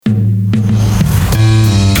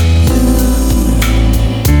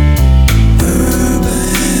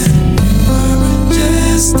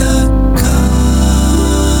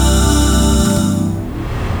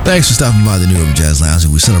Thanks for stopping by the New Urban Jazz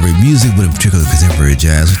Lounge. We celebrate music, but in particular contemporary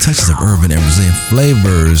jazz, with touches of urban and Brazilian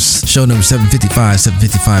flavors. Show number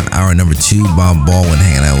 755, hour number 2. Bob Baldwin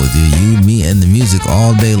hanging out with you, me, and the music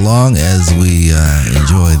all day long as we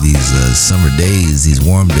enjoy these summer days, these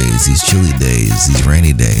warm days, these chilly days, these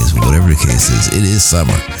rainy days, whatever the case is. It is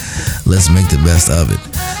summer. Let's make the best of it.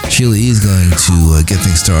 Sheila E. is going to get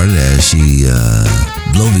things started as she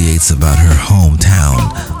bloviates about her hometown,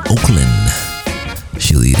 Oakland.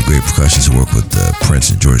 Sheila E., the great percussionist who worked with Prince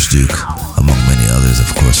and George Duke, among many others,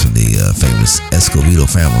 of course, from the famous Escovedo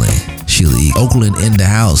family. Sheila E., Oakland in the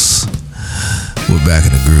house. We're back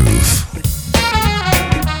in the groove.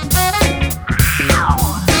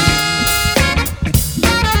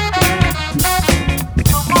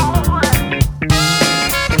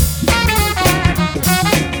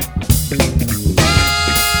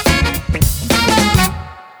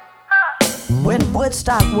 When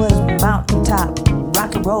Woodstock was mountaintop,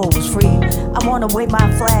 rock and roll was free. I wanna wave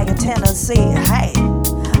my flag in Tennessee. Hey,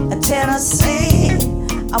 Tennessee,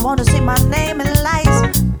 I wanna see my name in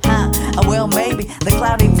lights. Well, maybe the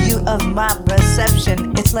cloudy view of my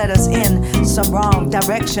perception, it's led us in some wrong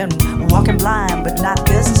direction. Walking blind, but not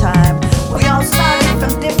this time. We all started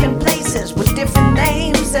from different places with different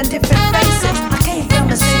names and different faces. I came from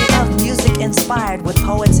a city of music inspired with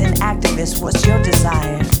poets and activists. What's your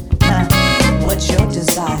desire? What's your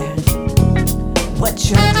desire? What's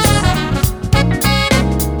your desire?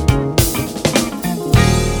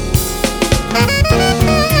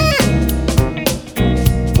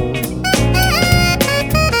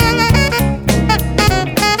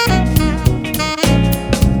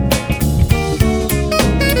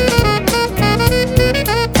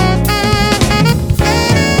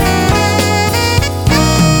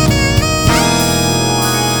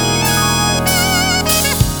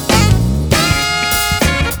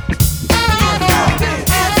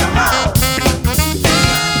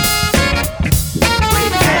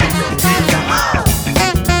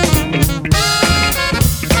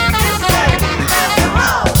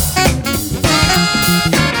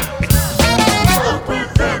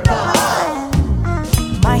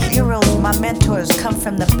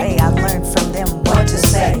 From the Bay, I learned from them what to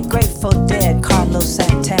say. Grateful Dead, Carlos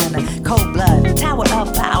Santana, Cold Blood, Tower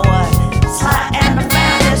of Power, Sly and the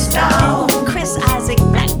Family Stone, Chris Isaac,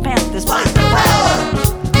 Black Panthers, White Power.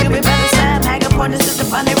 Jimmy Brother Sam, Hager, Pointers, Sister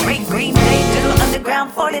Funny, Break, Green Day, Diddle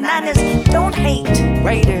Underground, 49ers. Don't hate.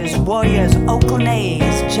 Raiders, Warriors, Oakland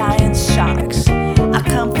A's, Giants, Sharks. I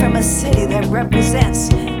come from a city that represents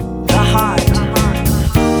the heart.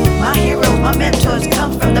 My heroes, my mentors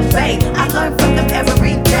come from the Bay. I learn from them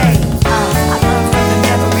every day. I learn from them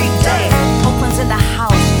every day. Oakland's in the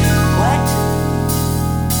house. What?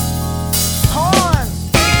 Horns.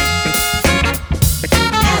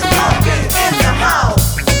 It's Oakland in the house.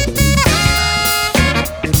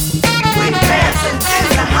 We dancing in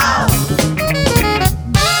the house.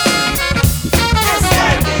 It's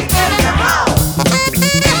Steely in the house.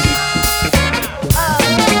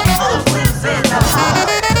 Oakland's in the house.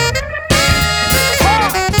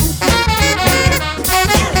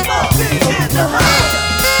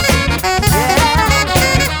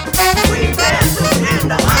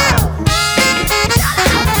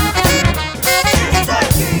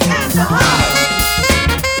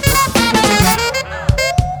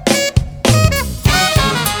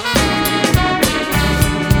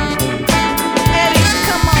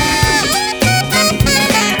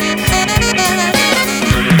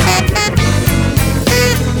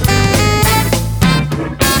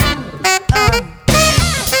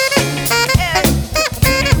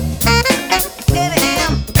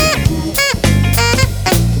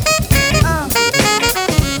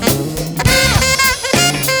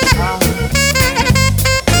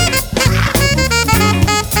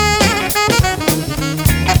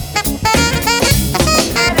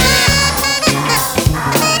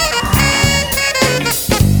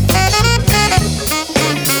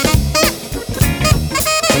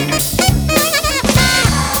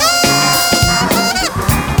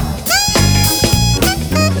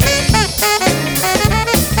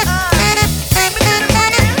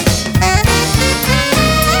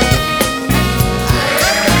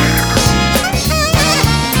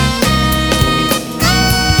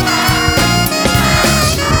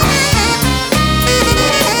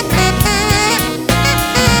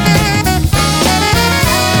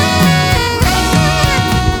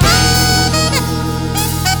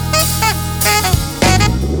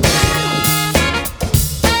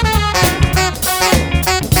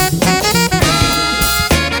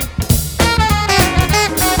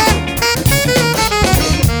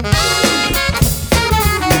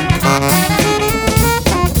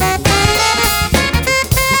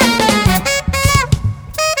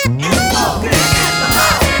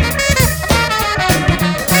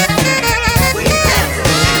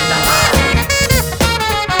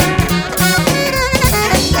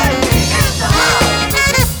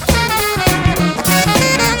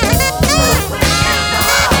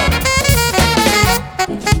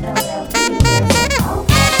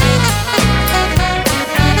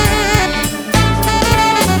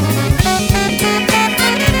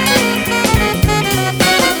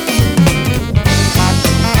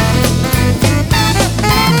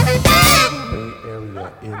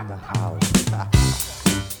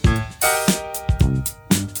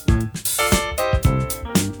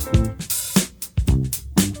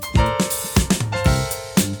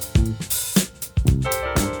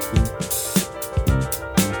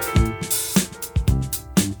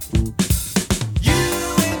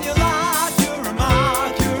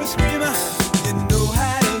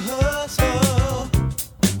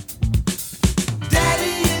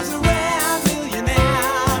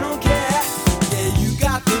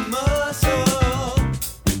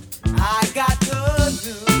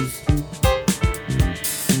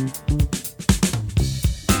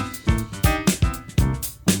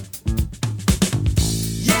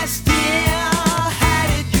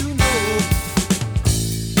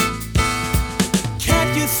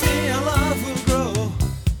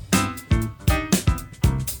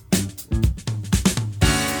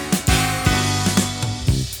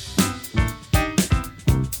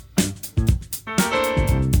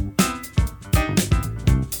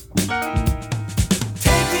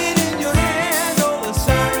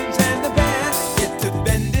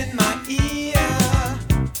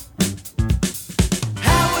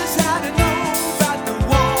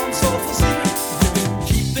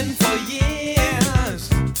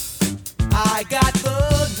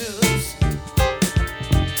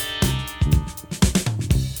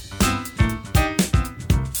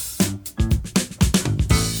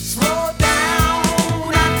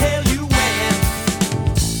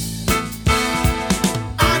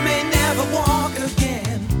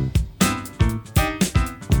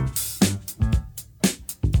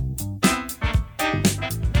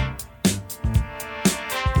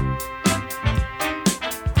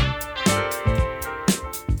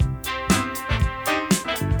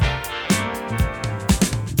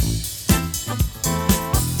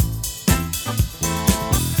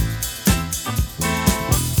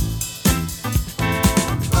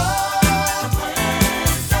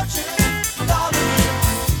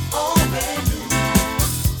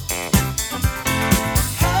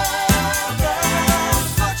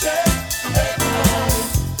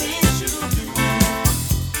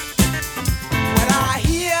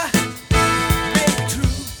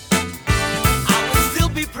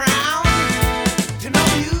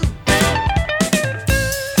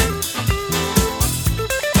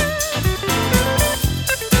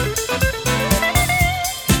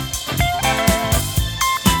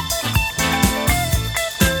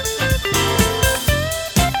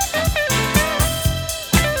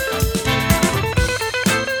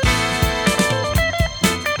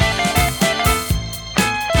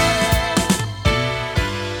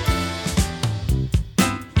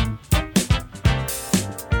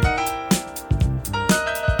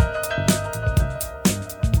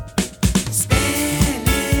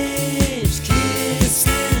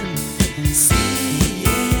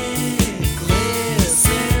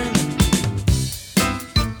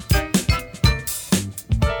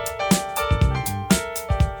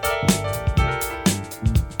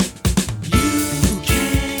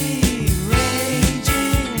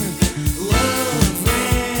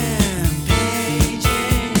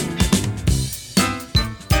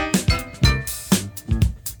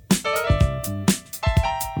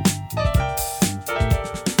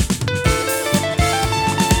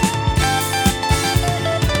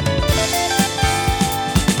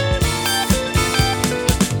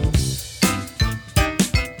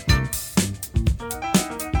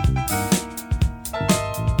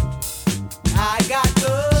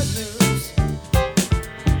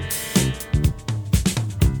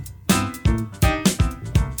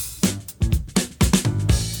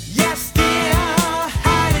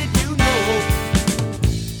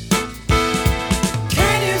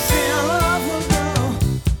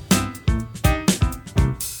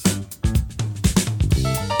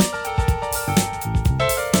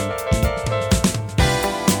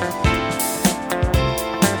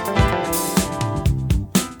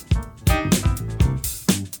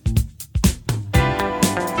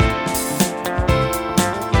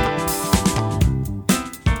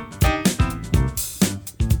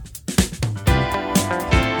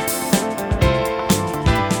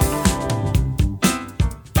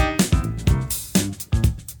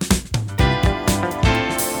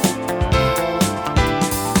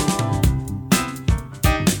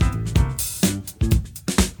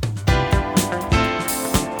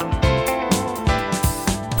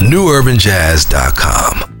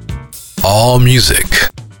 newurbanjazz.com. All music,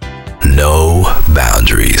 no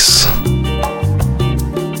boundaries.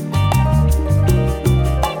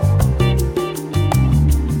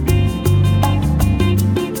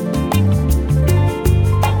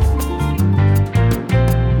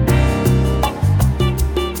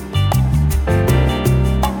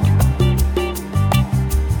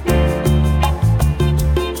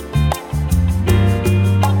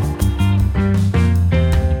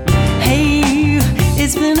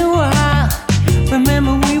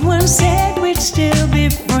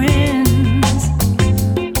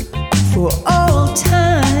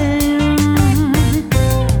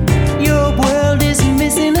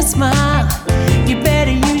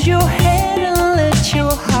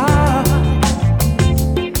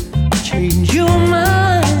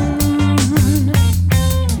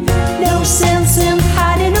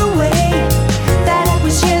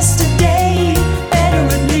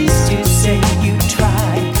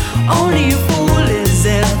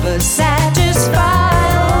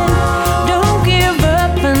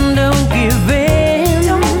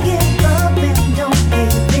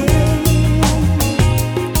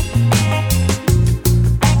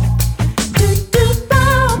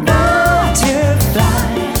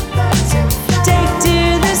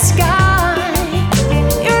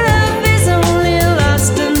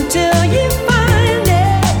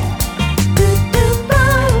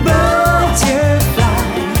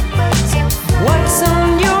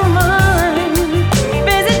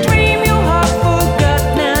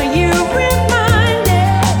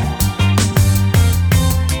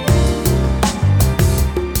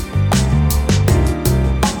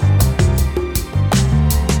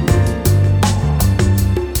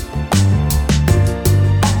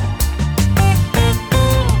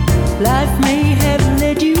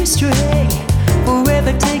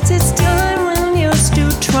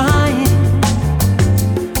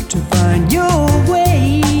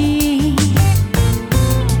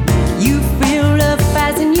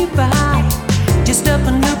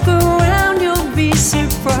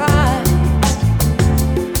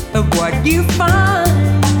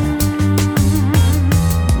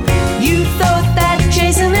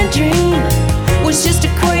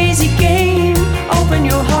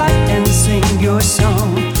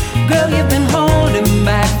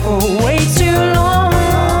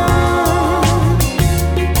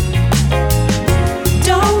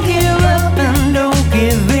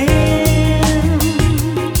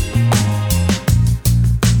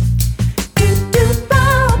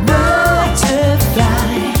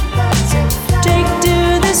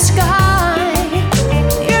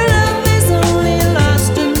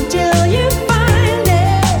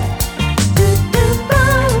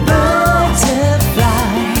 Butterfly.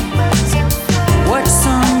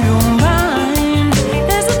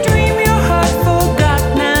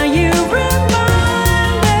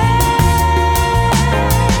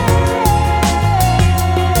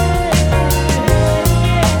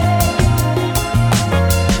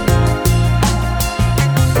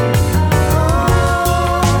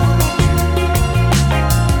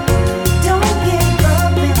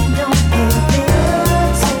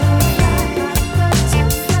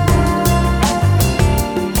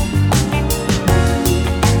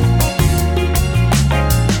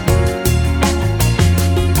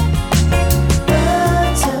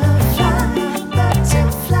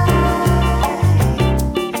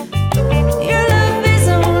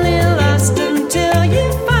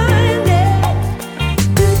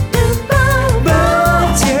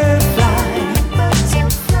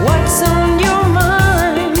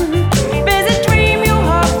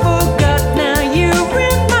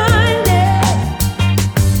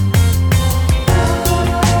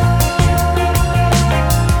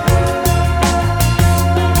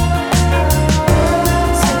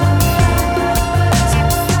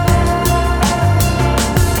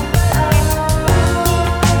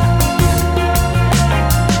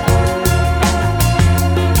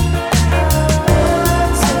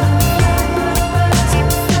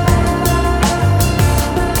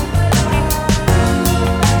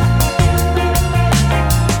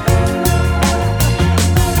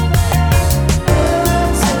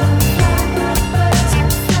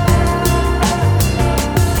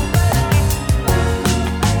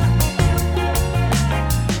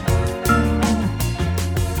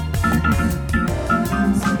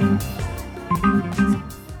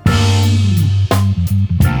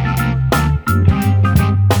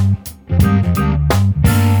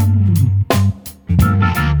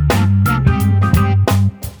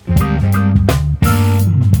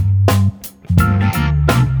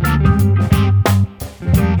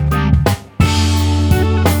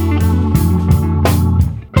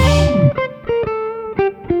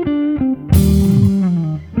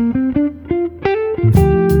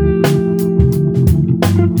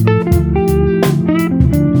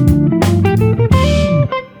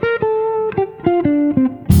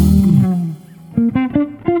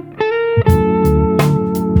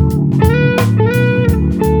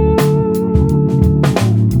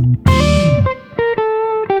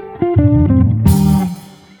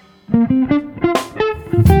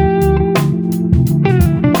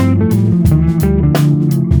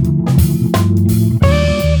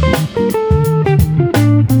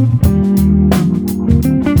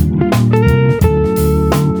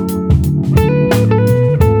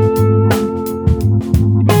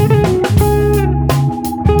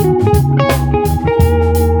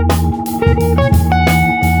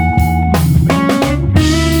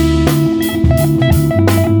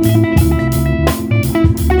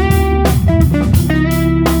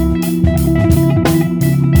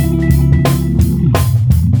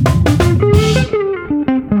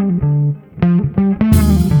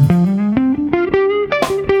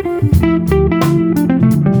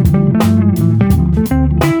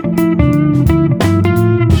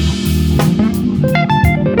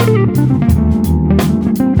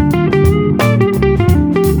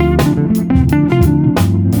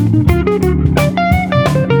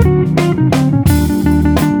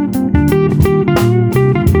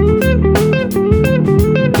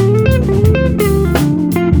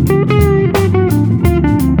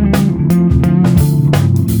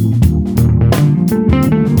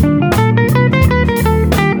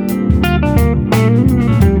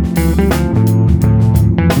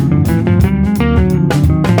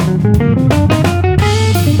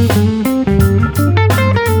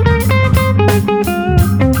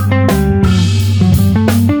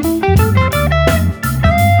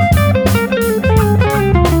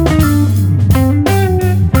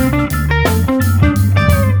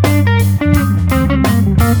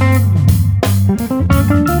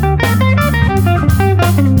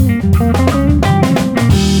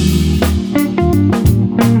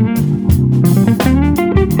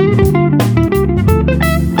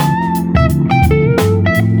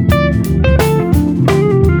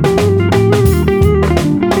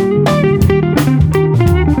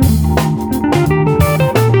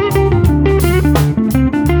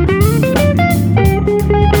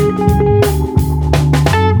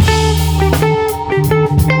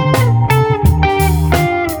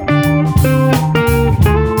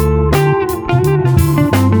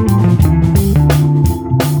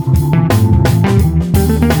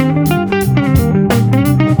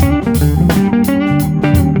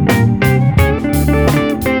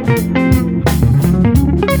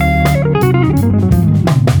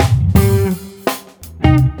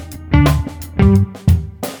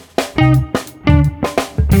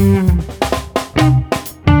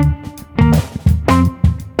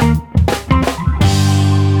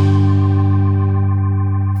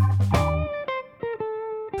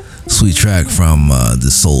 track from the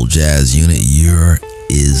soul jazz unit, Your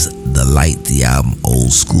Is the Light, the album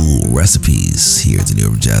Old School Recipes, here at the New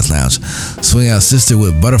Urban Jazz Lounge. Swing Out Sister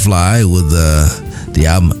with Butterfly with the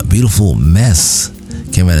album Beautiful Mess.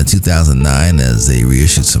 Came out in 2009 as they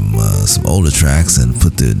reissued some older tracks and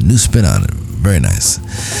put the new spin on it. Very nice.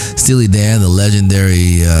 Steely Dan, the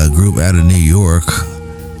legendary group out of New York,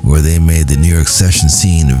 where they made the New York session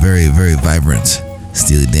scene very, very vibrant.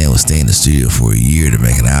 Steely Dan would stay in the studio for a year to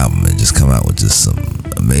make an album and just come out with just some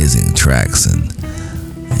amazing tracks and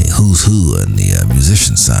a who's who on the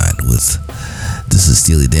musician side. This is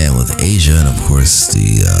Steely Dan with Asia, and of course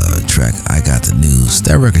the track I Got the News.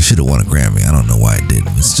 That record should have won a Grammy. I don't know why it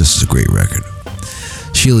didn't. It's just a great record.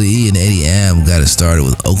 Sheila E. and Eddie M. got it started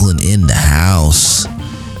with Oakland in the House.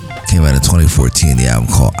 Came out in 2014, the album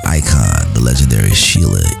called Icon, the legendary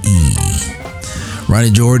Sheila E.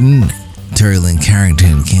 Ronnie Jordan, Terry Lynn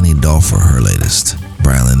Carrington, Kenny Dolpher, her latest.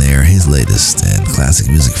 Brian Lanier, his latest. And classic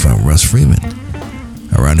music from Russ Freeman.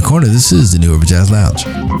 Around the corner, this is the New Urban Jazz Lounge.